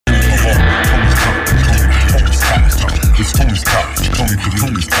Tony's top.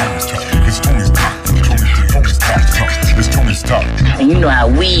 Tony's top. It's Tony's top. Tony's top. It's Tony's top. And you know how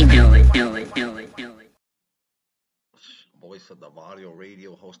we do it. Voice of the Varrio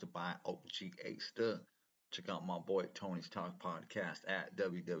Radio, hosted by OGA. Check out my boy Tony's Talk Podcast at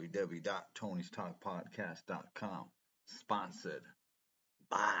www.tonystalkpodcast.com. Sponsored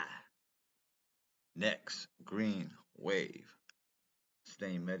by Next Green Wave.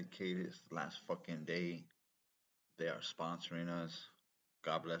 Staying medicated. It's the last fucking day. They are sponsoring us.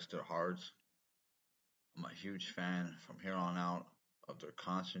 God bless their hearts. I'm a huge fan from here on out of their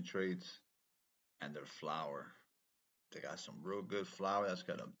concentrates and their flour. They got some real good flour that's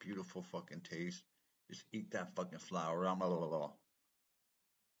got a beautiful fucking taste. Just eat that fucking flour.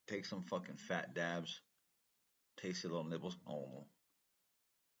 Take some fucking fat dabs. Taste your little nibbles. Oh.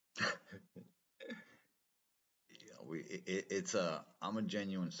 I'm a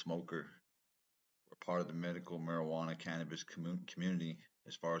genuine smoker. We're part of the medical marijuana cannabis community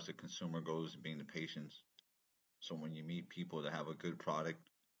as far as the consumer goes, being the patients. So when you meet people that have a good product,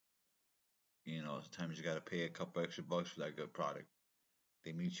 you know, sometimes you got to pay a couple extra bucks for that good product.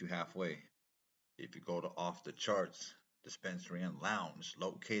 They meet you halfway. If you go to Off the Charts Dispensary and Lounge,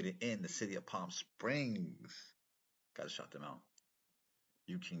 located in the city of Palm Springs, gotta shout them out.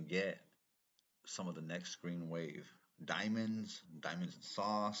 You can get some of the Next Green Wave diamonds and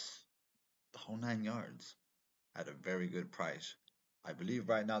sauce, the whole 9 yards, at a very good price. I believe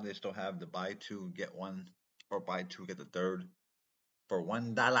right now they still have the buy two get one or buy two get the third for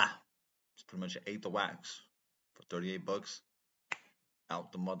 $1. It's pretty much an eighth of wax for $38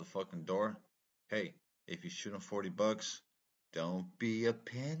 out the motherfucking door. Hey, if you're shooting $40, don't be a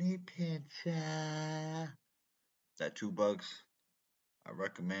penny pincher. That $2, I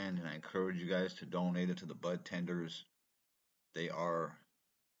recommend and I encourage you guys to donate it to the bud tenders. They are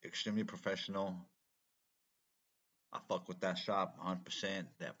extremely professional. I fuck with that shop 100%.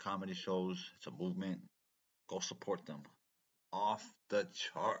 They have comedy shows. It's a movement. Go support them. Off the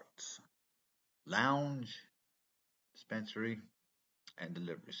Charts Lounge, dispensary, and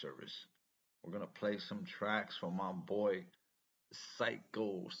delivery service. We're gonna play some tracks from my boy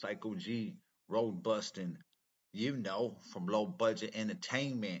Psycho G, road busting, you know, from Low Budget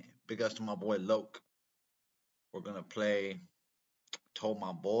Entertainment. Big ups to my boy Loke. We're gonna play Told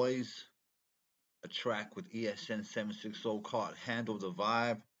My Boys, a track with ESN 760 called Handle the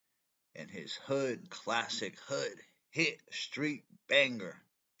Vibe, and his hood classic hood hit street banger,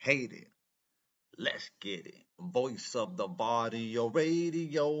 Hate It. Let's get it. Voice of the Varrio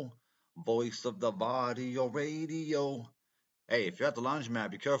Radio. Voice of the Varrio Radio. Hey, if you're at the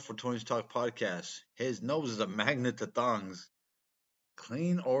laundromat, be careful for Tony's Talk Podcast. His nose is a magnet to thongs.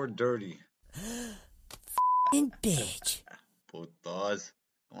 Clean or dirty? Bitch. Putos.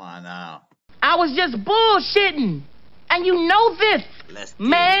 Come on now. I was just bullshitting. And you know this, Let's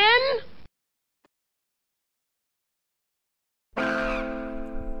man.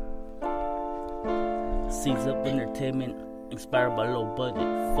 Seeds Up Entertainment, inspired by Low Budget,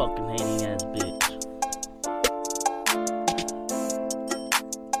 fucking hating ass bitch.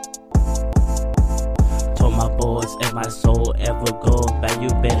 Told my boys, if my soul ever go back, you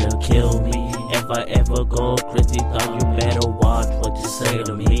better kill me. If I ever go crazy, dog, you better watch what you say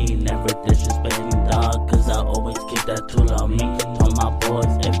to me. Never disrespecting dog, cause I always keep that tool on me. Told my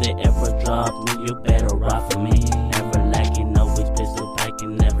boys, if they ever drop me, you better ride for me. Never lacking, always pistol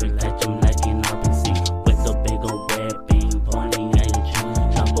packing, never let them lacking RPC. With the big old red beam pointing at your chin.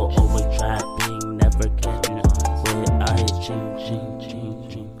 Jumbo always trapping, never catching up with eyes, ching.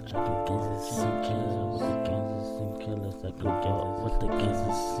 I can get this some killer with the Kansas and killers. I can get with the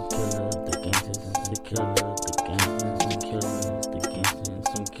Kansas and killer, the Kansas and the killer, the Kansas and killers, the Kansas and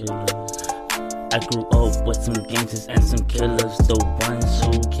some killers. I grew up with some gangsters and some killers, the ones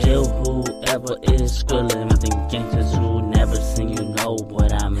who kill whoever is squilling. The gangsters who never seen, you know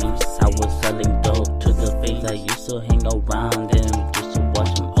what I mean. I was selling dope to the fiends. I used to hang around them just to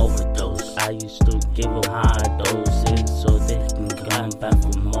watch them overdose. I used to give them high doses so they can come back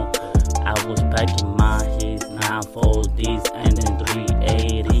for more. I was packing my hits, 940s and then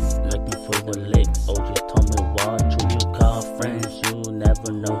 380s, looking for the licks. Oh, just told me watch who you call friends. You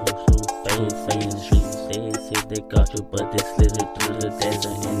never know who's face in the streets. They say they got you, but they slid it through the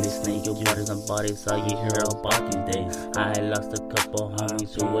desert. And they snake your bodies and bodies, all you hear about these days. I lost a couple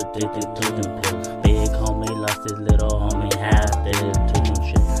homies who addicted to them pills. Big homie lost his little homie, half addicted to them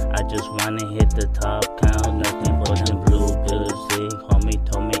shit. I just wanna hit the top, count nothing but them blue pills. Big homie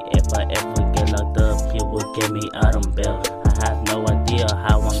told me if I ever get locked up, he would get me out on bail. I have no idea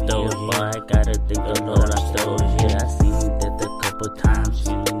how I'm still here, but I gotta thank the Lord I'm still here. I seen that a couple times,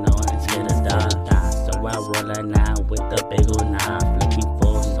 you know, I'm scared to die. So I roll a nine with a big old knife, looking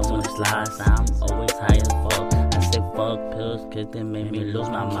for someone to slice. I'm always high as fuck. I say fuck pills, cause they made me lose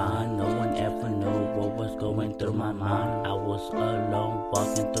my mind. No one ever knew what was going through my mind. I was alone,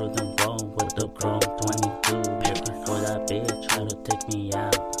 walking through the road with the grown 22. Looking for that bitch, try to take me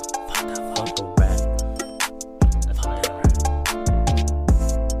out. Fuck that fuck a rap.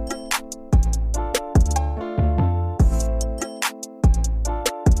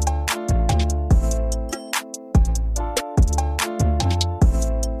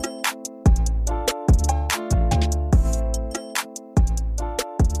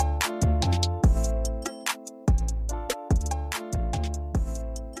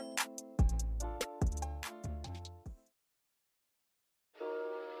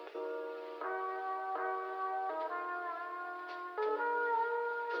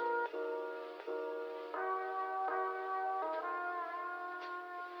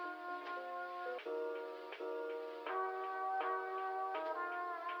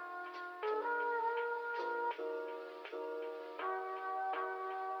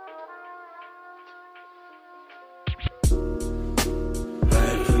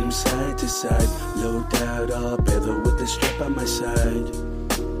 Side to side, low doubt all better with the strap on my side.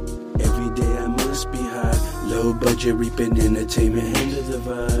 Every day I must be high, low budget reaping entertainment, handle the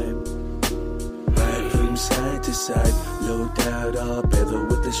vibe. Ride from side to side, low doubt all better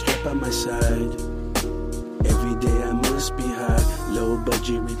with the strap on my side. Every day I must be high, low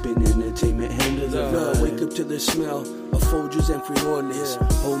budget reaping entertainment, handle the vibe. Wake up to the smell of Folgers and frijoles,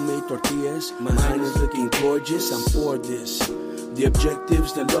 homemade tortillas, my mind is looking gorgeous, I'm for this. The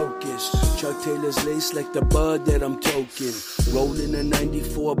objective's the locust. Chuck Taylor's lace like the bud that I'm toking. Rolling a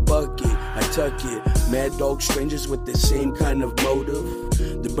 94 bucket, I tuck it. Mad dog strangers with the same kind of motive.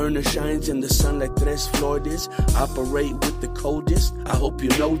 The burner shines in the sun like Tres Floridas. Operate with the coldest, I hope you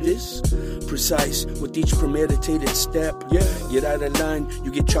know this. Precise with each premeditated step. Get out of line,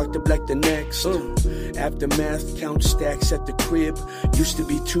 you get chalked up like the next. Aftermath, count stacks at the crib. Used to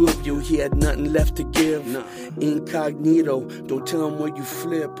be two of you, he had nothing left to give. Incognito, don't tell him where you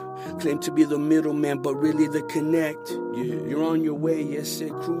flip. Claim to be the middleman, but really the connect. You're on your way, yes,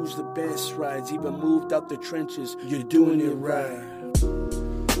 it cruise the best rides. Even moved out the trenches, you're doing it right.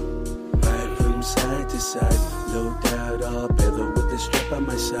 Ride from side to side, low doubt all better with the strap on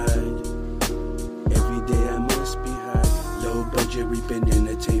my side. Every day I must be high, low budget reaping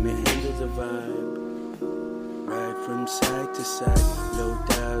entertainment, handle the vibe. Ride from side to side, low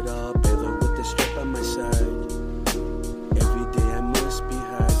doubt all better with the strap on my side. Every day I must be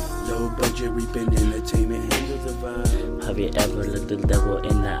high, low budget reaping entertainment, handle the vibe. Have you ever looked the devil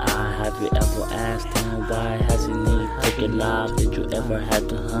in the eye? Have you ever asked him why has he need taken life? Did you ever have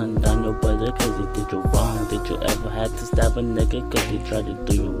to hunt down your brother cause he did you wrong? Did you ever have to stab a nigga cause he tried to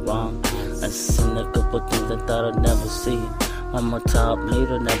do you wrong? I seen a couple things I thought I'd never see. I'm a top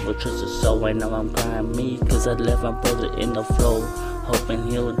leader, never trust a soul. Right now I'm crying me cause I left my brother in the flow, hoping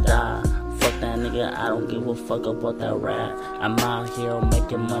he'll die. Fuck that nigga, I don't give a fuck about that rap. I'm out here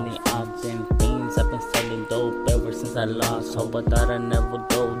making money off them things. I've been selling dope ever since I lost hope. I thought I'd never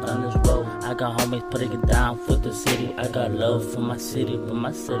go down this road. I got homies putting it down for the city. I got love for my city, but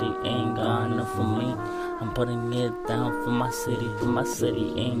my city ain't got enough for me. I'm putting it down for my city, but my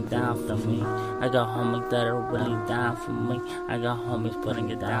city ain't down for me. I got homies that are really down for me. I got homies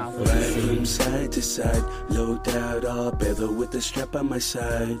putting it down for the city. From side to side, low doubt all better with the strap on my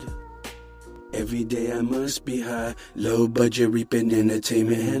side. Every day I must be high, low budget reaping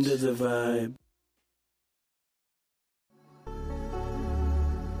entertainment, handle the vibe.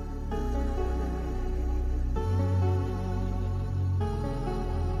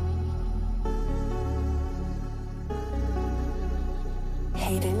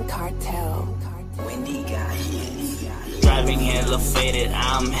 Hayden Cartel. Wendy got hit. Driving hella faded,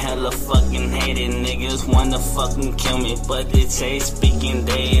 I'm hella fucking hated. Niggas wanna fucking kill me, but they say speaking,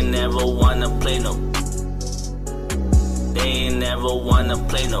 they ain't never wanna play no. They ain't never wanna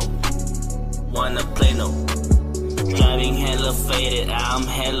play no. Driving hella faded, I'm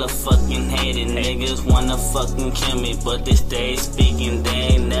hella fucking hated. Niggas wanna fucking kill me, but they stay speaking, they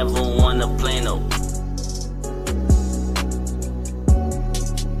ain't never wanna play no.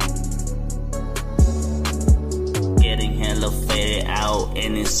 Faded out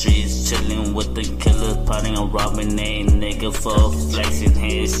in the streets, chilling with the killers, plotting on robbing a nigga for flexing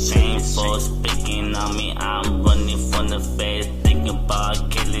his chain, for speaking on me. I'm running from the face, thinking about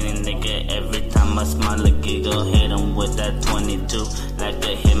killing a nigga. Every time I smile, a giggle, hit him with that 22. Like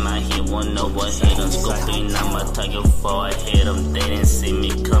I hit my hit, won't know what hit him. Scoping, I'm a target for I hit him. They didn't see me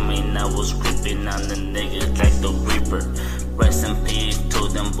coming, I was creeping on the niggas like the Reaper. Rest in peace to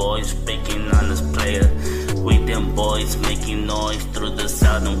them boys speaking on this player. We them boys making noise through the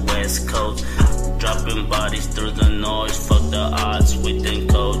south and west coast. Dropping bodies through the noise. Fuck the odds with them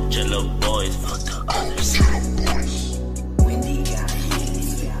COCHELA boys. Fuck the others.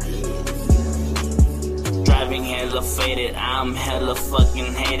 Driving hella faded, I'm hella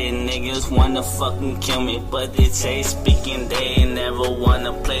fucking hated. Niggas wanna fucking kill me, but they say speaking, they ain't never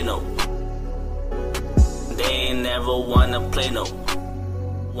wanna play no. They ain't never wanna play no.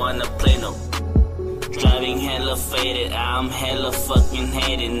 Driving hella faded, I'm hella fucking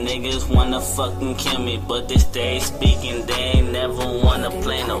hated. Niggas wanna fucking kill me, but they stay speaking, they ain't never wanna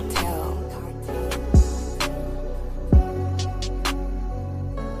play no.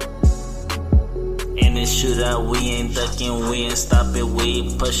 In this shootout, we ain't ducking, we ain't stopping,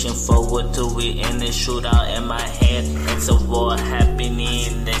 we pushing forward till we in this shootout. In my head, it's a war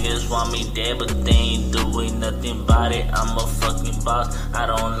happening. Niggas want me dead, but they ain't doing nothing about it. I'm a fucking boss, I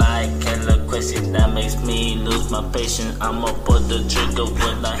don't like killer question, that makes me lose my patience. I'ma put the trigger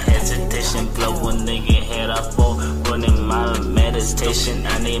with no hesitation, blow a nigga head off for running my meditation.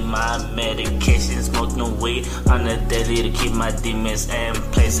 I need my medication, smoking weed on the daily to keep my demons in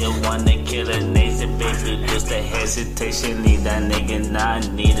place. They wanna kill a nation, baby, just a hesitation. Leave that nigga, nah, I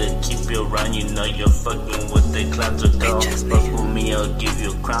need to keep you around. You know you're fucking with the clouds of gold. Fuck with me, I'll give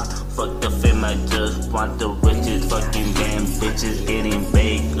you a crown. Fuck the fame, I just want the riches. Fucking damn bitches getting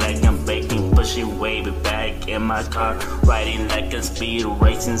baked like I'm baking. Pushing way back in my car, riding like a speed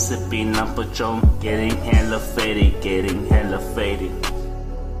racing, sipping on Patron, getting hella faded, getting hella faded.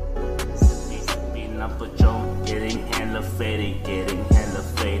 Sipping on Patron, getting hella faded, getting hella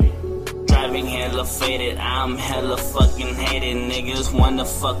faded. Driving hella faded, I'm hella fucking hated. Niggas wanna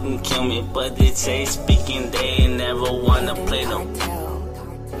fucking kill me, but they say speaking, they ain't never wanna play no.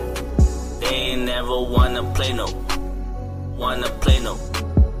 They ain't never wanna play no.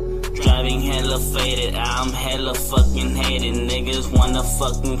 Driving hella faded, I'm hella fucking hated. Niggas wanna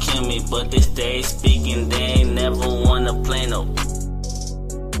fucking kill me, but they stay speaking, they ain't never wanna play no.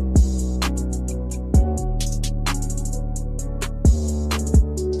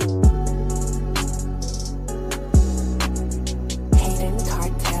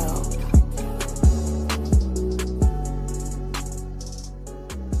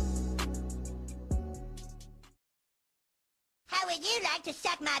 How would you like to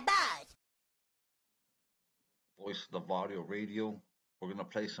suck my balls? Voice of the Varrio Radio. We're gonna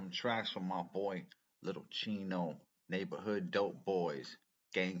play some tracks from my boy Little Chino, Neighborhood Dope Boys,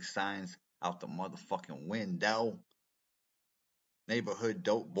 Gang Signs out the motherfucking window. Neighborhood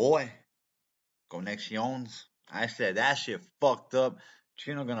Dope Boy, Conexiones. I said that shit fucked up.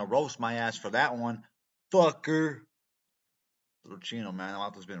 Chino gonna roast my ass for that one. Fucker. Little Chino, man,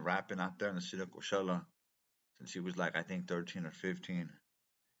 Alto's been rapping out there in the city of Coachella since he was like, I think 13 or 15.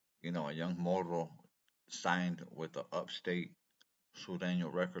 You know, a young morro signed with the upstate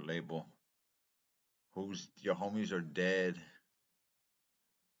Sureño record label. Who's your homies are dead.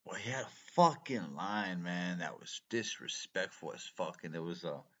 Well, he had a fucking line, man, that was disrespectful as fuck, and it was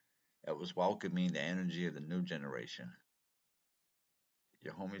welcoming the energy of the new generation.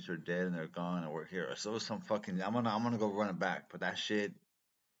 Your homies are dead and they're gone, and we're here. So it was some fucking. I'm gonna go run it back, but that shit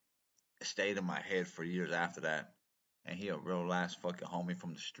stayed in my head for years after that. And he a real ass fucking homie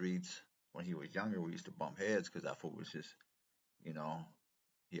from the streets. When he was younger, we used to bump heads because that fool was just, you know,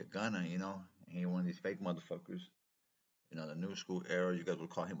 he a gunner, you know. He ain't one of these fake motherfuckers. You know, the new school era, you guys would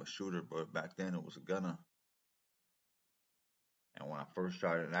call him a shooter, but back then it was a gunner. And when I first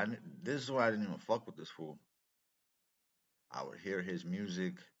started, this is why I didn't even fuck with this fool. I would hear his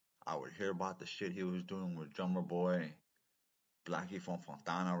music. I would hear about the shit he was doing with Drummer Boy, Blackie from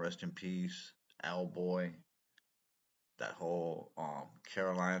Fontana, rest in peace, L Boy, that whole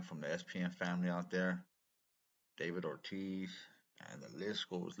Caroline from the SPN family out there, David Ortiz, and the list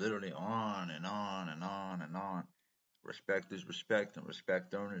goes literally on and on and on and on. Respect is respect, and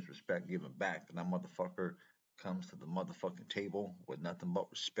respect earned is respect given back. And that motherfucker comes to the motherfucking table with nothing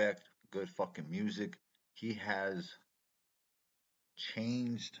but respect, good fucking music. He has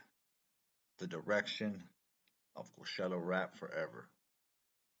changed the direction of Coachella rap forever.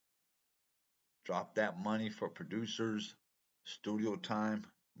 Drop that money for producers, studio time,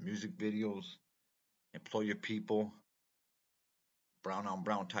 music videos, employ your people, brown on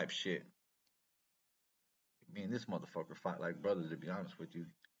brown type shit. Me and this motherfucker fight like brothers, to be honest with you.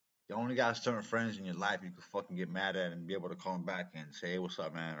 You only got certain friends in your life you can fucking get mad at and be able to call them back and say, hey, what's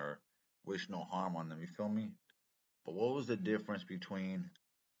up, man? Or wish no harm on them. You feel me? But what was the difference between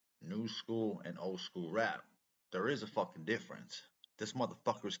new school and old school rap? There is a fucking difference. This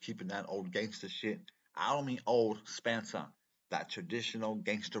motherfucker is keeping that old gangster shit. I don't mean old Spencer. that traditional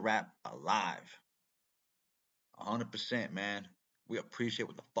gangster rap alive. 100%, man. We appreciate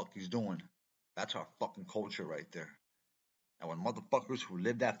what the fuck he's doing. That's our fucking culture right there. And when motherfuckers who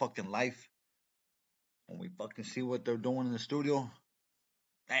live that fucking life, when we fucking see what they're doing in the studio,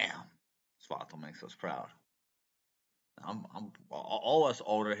 damn, Swato makes us proud. All us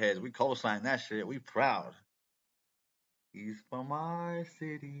older heads, we co-sign that shit. We proud. He's from our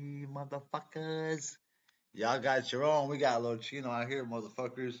city, motherfuckers. Y'all got your own. We got a little Chino out here,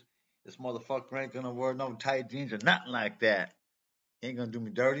 motherfuckers. This motherfucker ain't gonna wear no tight jeans or nothing like that. He ain't gonna do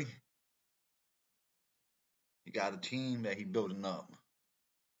me dirty. He got a team that he building up.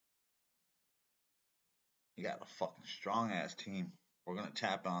 He got a fucking strong ass team. We're gonna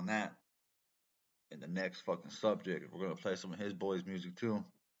tap on that in the next fucking subject. We're gonna play some of his boys' music too.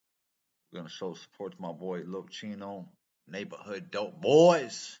 We're gonna show support to my boy Lil Chino, Neighborhood Dope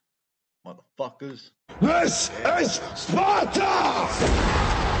Boys, motherfuckers. This is Sparta!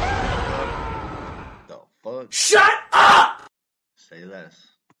 The fuck? Shut up! Say less.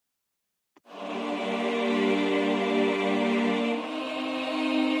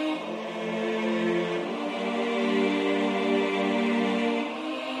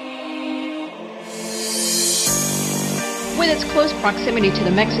 With its close proximity to the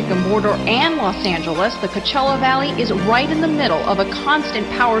Mexican border and Los Angeles, the Coachella Valley is right in the middle of a constant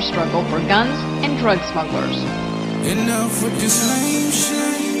power struggle for guns and drug smugglers. Enough with this lame shit.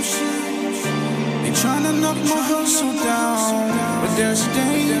 They tryna knock my hustle down, but that's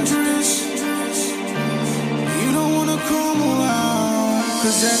dangerous. You don't wanna come around,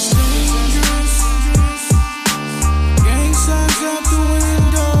 cause that's dangerous. Gang signs out the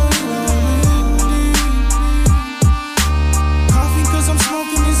window. I'm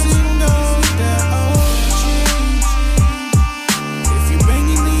smoking this window that OG. If you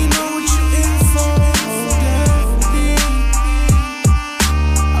banging, then you know what you in for.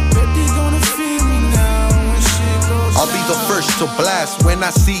 I bet they gonna feel me now when shit goes I'll be the first to blast when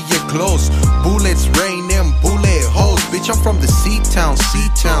I see you close. Bullets rain and bullet holes. Bitch, I'm from the C-Town,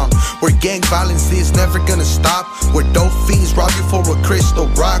 where gang violence is never gonna stop. Where dope fiends rob you for a crystal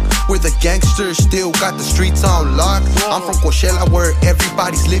rock. Where the gangsters still got the streets on lock. I'm from Coachella, where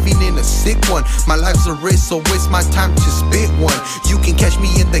everybody's living in a sick one. My life's a risk, so it's my time to spit one. You can catch me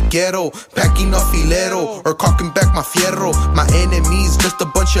in the ghetto, packing a filero, or cocking back my fierro. My enemies, just a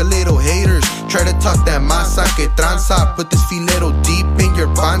bunch of little haters. Try to talk that masa que tranza. Put this filero deep in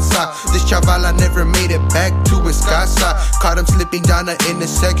your panza. This chavala never made it back to his casa. Caught him slipping down an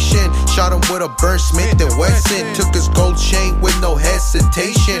intersection. Shot him with a burn Smith & Wesson. Took his gold chain with no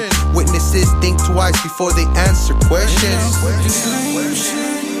hesitation. Witnesses think twice before they answer questions.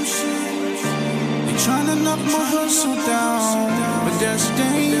 They tryna knock my hustle down, but that's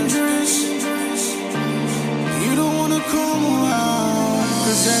dangerous. You don't wanna come around,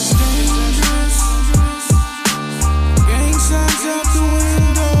 cause that's dangerous. Gang signs out the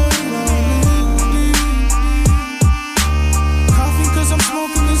window. Coffee cause I'm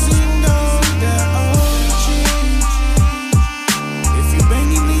smoking this window that OG. If you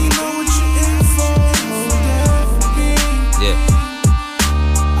banging, then you know what you in for. Yeah.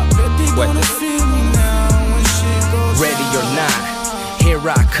 I bet they gonna feel me now when shit goes Ready or down. not, here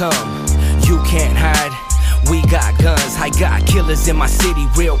I come. You can't hide. We got guns, I got killers in my city,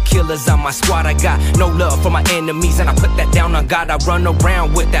 real killers on my squad. I got no love for my enemies, and I put that down on God. I run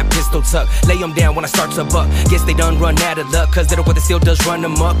around with that pistol tuck, lay them down when I start to buck. Guess they done run out of luck, cause they know what the seal does, run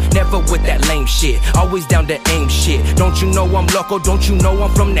them up. Never with that lame shit, always down to aim shit. Don't you know I'm loco, don't you know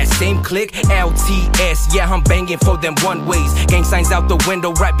I'm from that same clique? LTS, yeah, I'm banging for them one ways. Gang signs out the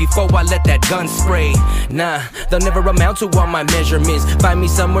window right before I let that gun spray. Nah, they'll never amount to all my measurements. Find me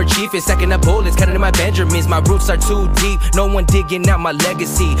somewhere cheap and stacking up bullets, cutting in my Benjamins. My roots are too deep, no one digging out my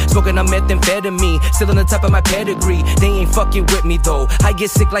legacy. Smoking on methamphetamine, still on the top of my pedigree. They ain't fucking with me though, I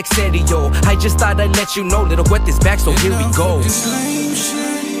get sick like Serio. I just thought I'd let you know, little wet this back, so here we go. This lame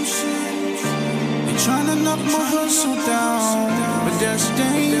shit. They tryna knock my hustle down, but that's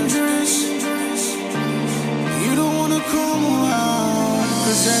dangerous. You don't wanna come around,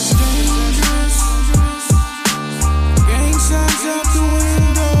 cause that's dangerous. Gang signs out the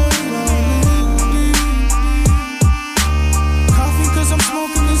window. I'm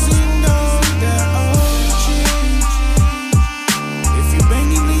smoking this window that OG. If you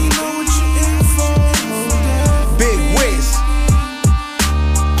banging, then you know what you in for. Big Wiz,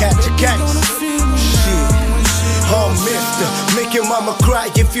 catch a catch. Shit, oh mister, make your mama cry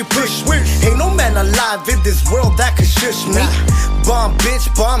if you push me. Ain't no man alive in this world that can shush me. Bomb bitch,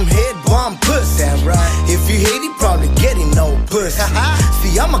 bomb head, bomb pussy. If you hate it, probably getting no pussy.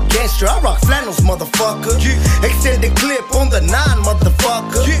 See, I'm a gangster, I rock flannels, motherfucker. Extended clip on the 9,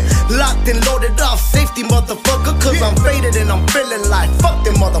 motherfucker. Locked and loaded off safety, motherfucker. Cause I'm faded and I'm feeling like fuck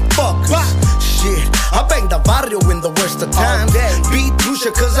them motherfuckers. Shit, I bang the Varrio in the worst of times. Beat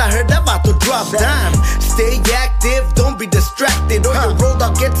Lucia cause I heard that about to drop dime. Stay active, don't be distracted, or your road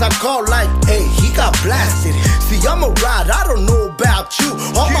dog gets a call like, hey, he got blasted. See, I'm a ride, I don't know about you.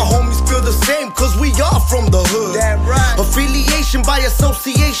 All my homies feel the same cause we all from the hood. Affiliation by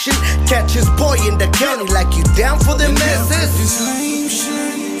association. Catch his boy in the county like you down for the masses. This lame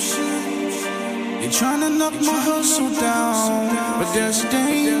shit. You're trying to knock my hustle down, but that's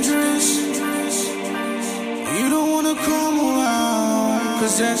dangerous. You don't wanna come around,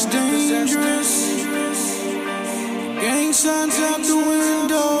 cause that's dangerous. Gang signs out the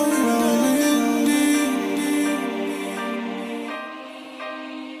window, rolling deep.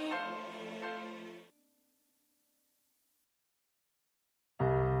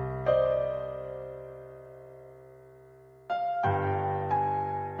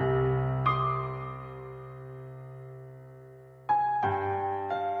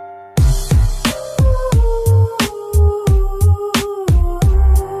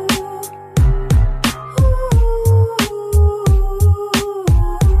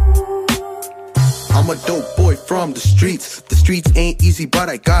 I'm a dope boy from the streets. The streets ain't easy, but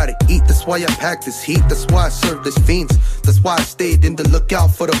I gotta eat. That's why I pack this heat. That's why I serve this fiends. That's why I stayed in the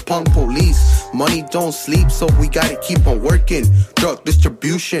lookout for the punk police. Money don't sleep, so we gotta keep on working. Drug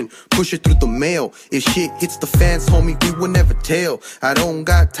distribution, push it through the mail. If shit hits the fans, homie, we will never tell. I don't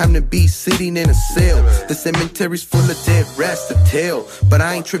got time to be sitting in a cell. The cemetery's full of dead rats to tell. But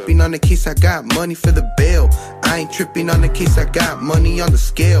I ain't tripping on the case, I got money for the bail. I ain't tripping on the case, I got money on the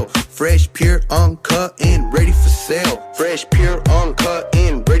scale. Fresh, pure, uncut, and ready for sale. Fresh, pure, uncut,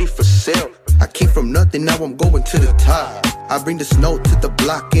 and ready for sale. I came from nothing, now I'm going to the top. I bring the snow to the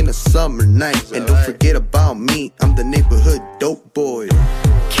block in a summer night. And don't forget about me, I'm the neighborhood dope boy.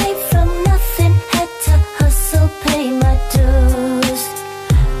 Came from nothing, had to hustle, pay my dues.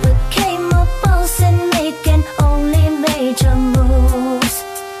 Became a boss and making only major moves.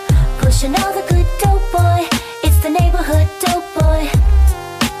 Pushing all the good dope boy, it's the neighborhood dope boy.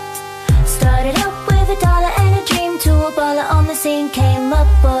 Started out with $1 and a dream, to a baller on the scene, came up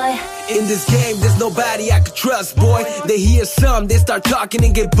boy. In this game, there's nobody I could trust, boy. They hear some, they start talking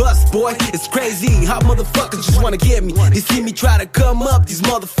and get bust, boy. It's crazy how motherfuckers just wanna get me. They see me try to come up, these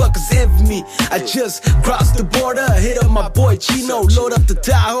motherfuckers envy me. I just crossed the border, hit up my boy Chino. Load up the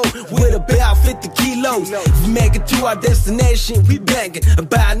Tahoe with about 50 kilos. If we make it to our destination, we banking. I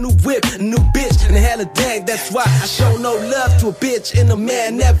buy a new whip, a new bitch, and a hella dang. That's why I show no love to a bitch and a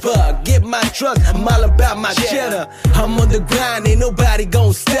man never. Get my trust, I'm all about my cheddar. I'm on the grind, ain't nobody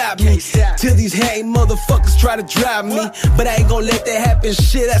gon' stop me. Till these hating motherfuckers try to drive me, but I ain't gon' let that happen,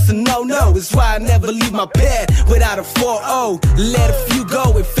 shit, that's a no-no. It's why I never leave my pad without a 4-0. Let a few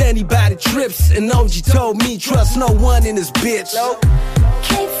go if anybody trips, and OG told me trust no one in this bitch.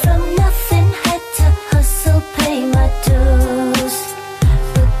 Came from nothing, had to hustle, pay my dues.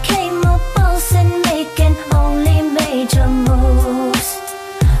 Became a boss and making only major moves.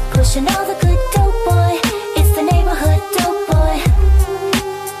 Pushing all the good dope boy, it's the neighborhood dope boy.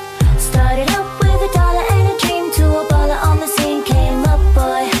 Started out with $1 and a dream, to a baller on the scene, came up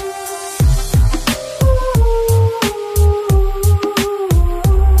boy.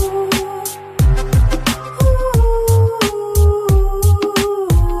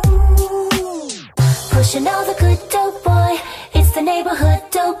 Pushing all the good dope boy, it's the neighborhood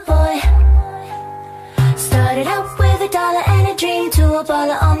dope boy. Started out with $1 and a dream, to a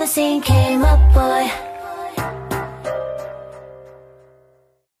baller on the scene, came up boy.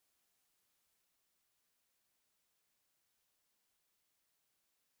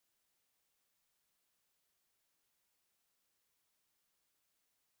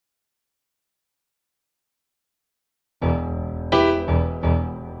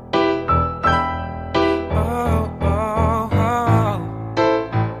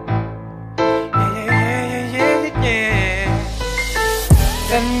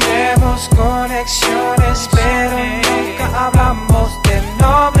 Tenemos conexiones, pero nunca hablamos de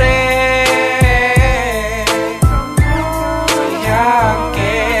nombre. Ya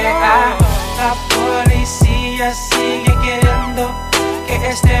que la policía sigue queriendo que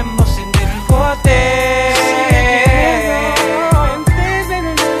estemos en el bote.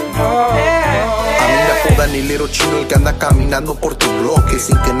 Franilero chino el que anda caminando por tu bloque,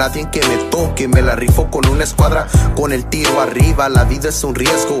 sin que nadie que me toque. Me la rifo con una escuadra, con el tiro arriba. La vida es un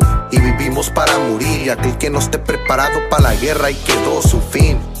riesgo y vivimos para morir. Y aquel que no esté preparado para la guerra y quedó su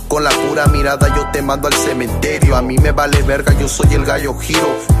fin. Con la pura mirada yo te mando al cementerio. A mí me vale verga, yo soy el gallo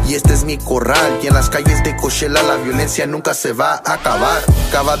giro y este es mi corral. Y en las calles de Coachella la violencia nunca se va a acabar.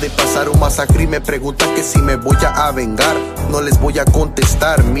 Acaba de pasar un masacre y me preguntan que si me voy a vengar. No les voy a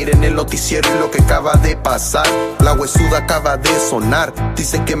contestar, miren el noticiero y lo que acaba de pasar. La huesuda acaba de sonar,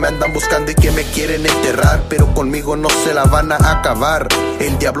 dicen que me andan buscando y que me quieren enterrar, pero conmigo no se la van a acabar.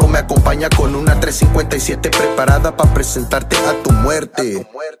 El diablo me acompaña con una 357 preparada para presentarte a tu muerte.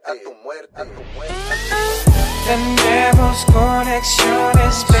 Tenemos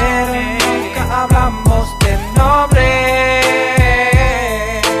conexiones, pero nunca hablamos de nombre.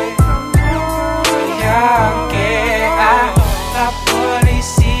 Ya que la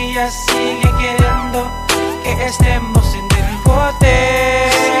policía sigue queriendo que estemos en el bote.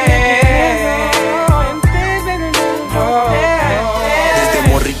 Desde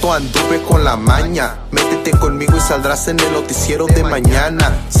morrito anduve con la maña. Métete conmigo y saldrás en el noticiero de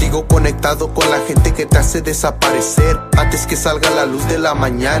mañana. Sigo conectado con la gente que te hace desaparecer antes que salga la luz de la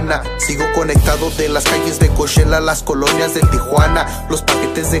mañana. Sigo conectado de las calles de Coachella a las colonias de Tijuana. Los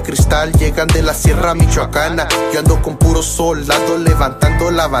paquetes de cristal llegan de la sierra michoacana. Yo ando con puro soldado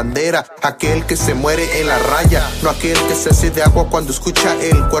levantando la bandera. Aquel que se muere en la raya, no aquel que se hace de agua cuando escucha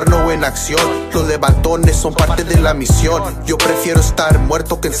el cuerno en acción. Los levantones son parte de la misión. Yo prefiero estar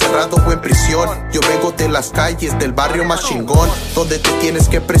muerto que encerrado o en prisión. Yo vengo de las calles del barrio más chingón, donde te tienes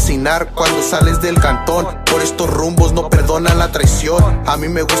que presinar cuando sales del cantón. Por estos rumbos no perdonan la traición. A mí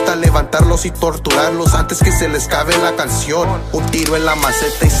me gusta levantarlos y torturarlos antes que se les cabe la canción. Un tiro en la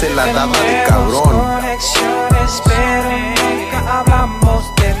maceta y se la daba de cabrón. Conexiones, pero nunca hablamos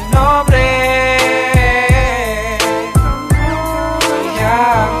de nombre.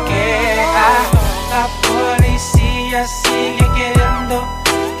 Ya que la policía sigue queriendo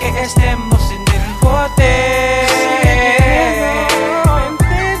que estemos en el bote.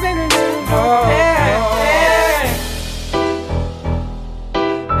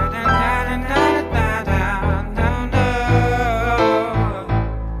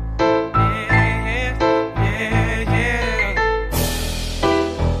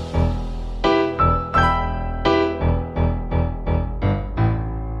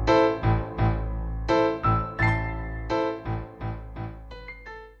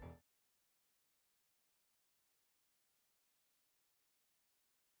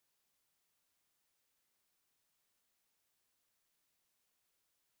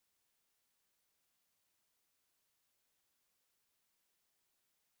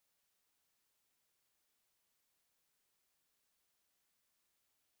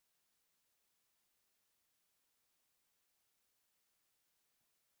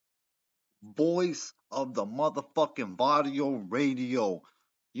 Voice of the motherfucking Varrio radio.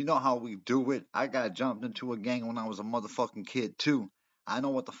 You know how we do it. I got jumped into a gang when I was a motherfucking kid too. I know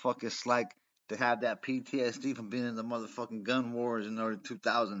what the fuck it's like to have that PTSD from being in the motherfucking gun wars in the early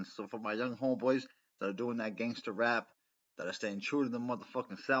 2000s. So for my young homeboys that are doing that gangster rap, that are staying true to the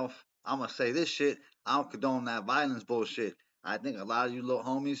motherfucking self, I'm gonna say this shit. I don't condone that violence bullshit. I think a lot of you little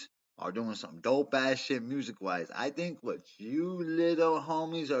homies are doing some dope ass shit music wise. I think what you little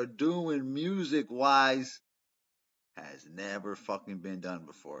homies are doing music wise has never fucking been done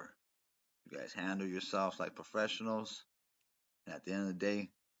before. You guys handle yourselves like professionals, and at the end of the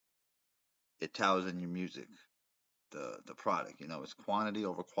day, it tells in your music, the product. You know, it's quantity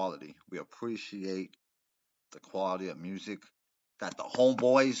over quality. We appreciate the quality of music that the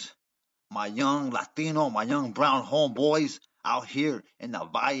homeboys, my young Latino, my young brown homeboys out here in the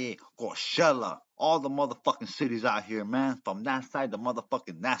Valle, Coachella, all the motherfucking cities out here, man, from that side to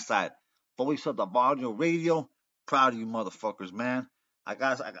motherfucking that side. Voice of the Barrio Radio, proud of you motherfuckers, man. I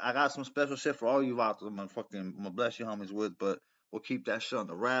got some special shit for all you out there, motherfucking. I'm gonna bless you homies with, but we'll keep that shit on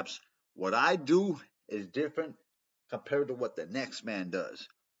the wraps. What I do is different compared to what the next man does.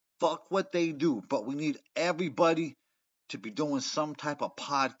 Fuck what they do, but we need everybody to be doing some type of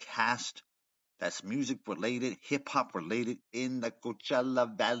podcast that's music related, hip hop related in the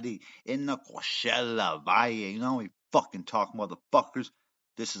Coachella Valley, in the Coachella Valley. You know, we fucking talk, motherfuckers.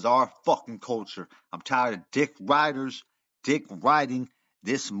 This is our fucking culture. I'm tired of dick riders, dick riding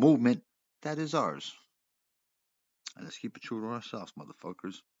this movement that is ours. And let's keep it true to ourselves,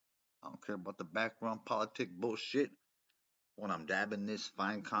 motherfuckers. I don't care about the background politic bullshit when I'm dabbing this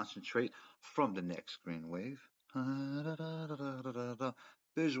fine concentrate from the next green wave.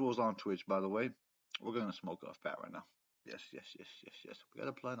 Visuals on Twitch, by the way. We're gonna smoke off fat right now. Yes, yes, yes, yes, yes. We got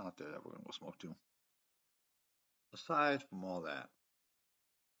a plan out there that we're gonna go smoke too. aside from all that,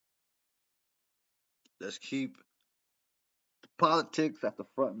 let's keep the politics at the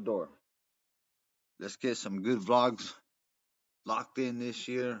front door. Let's get some good vlogs locked in this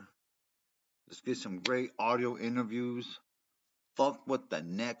year. Let's get some great audio interviews. Fuck what the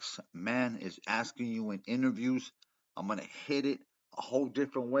next man is asking you in interviews. I'm gonna hit it a whole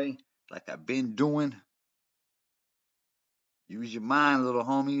different way, like I've been doing. Use your mind, little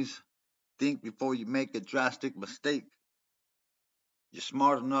homies. Think before you make a drastic mistake. You're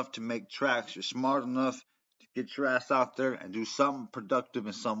smart enough to make tracks. You're smart enough to get your ass out there and do something productive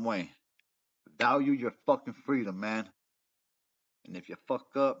in some way. Value your fucking freedom, man. And if you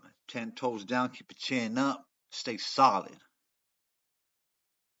fuck up, 10 toes down, keep your chin up, stay solid.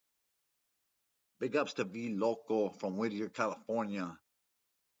 Big ups to V Loco from Whittier, California.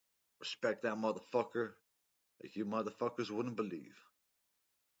 Respect that motherfucker like you motherfuckers wouldn't believe.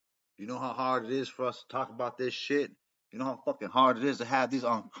 You know how hard it is for us to talk about this shit? You know how fucking hard it is to have these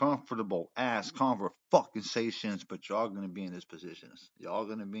uncomfortable ass conversations, but y'all gonna be in this position. Y'all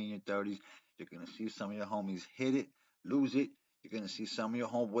gonna be in your 30s. You're gonna see some of your homies hit it, lose it. You're gonna see some of your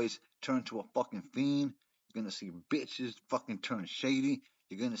homeboys turn to a fucking fiend. You're gonna see bitches fucking turn shady.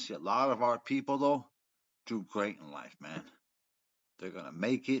 You're gonna see a lot of our people, though, do great in life, man. They're gonna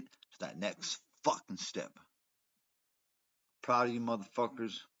make it to that next fucking step. Proud of you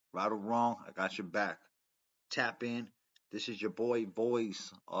motherfuckers. Right or wrong, I got your back. Tap in. This is your boy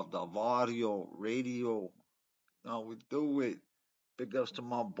Voice of the Varrio Radio. No, we do it. Big ups to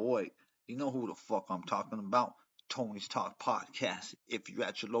my boy. You know who the fuck I'm talking about. Tony's Talk Podcast. If you're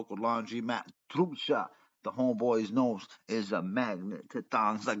at your local laundromat, troop shot. The homeboy's nose is a magnet to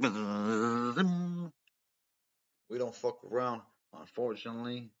thongs like. We don't fuck around.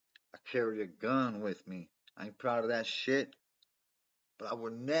 Unfortunately, I carry a gun with me. I ain't proud of that shit. But I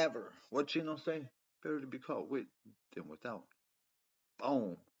would never. What Chino say? Better to be caught with than without.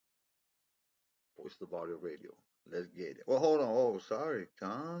 Boom. Voice of the Audio Radio. Let's get it. Well, hold on. Oh, sorry.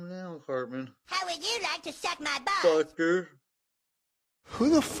 Calm down, Cartman. How would you like to suck my balls? Fucker. Who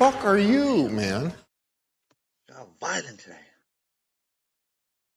the fuck are you, man? Got violent today.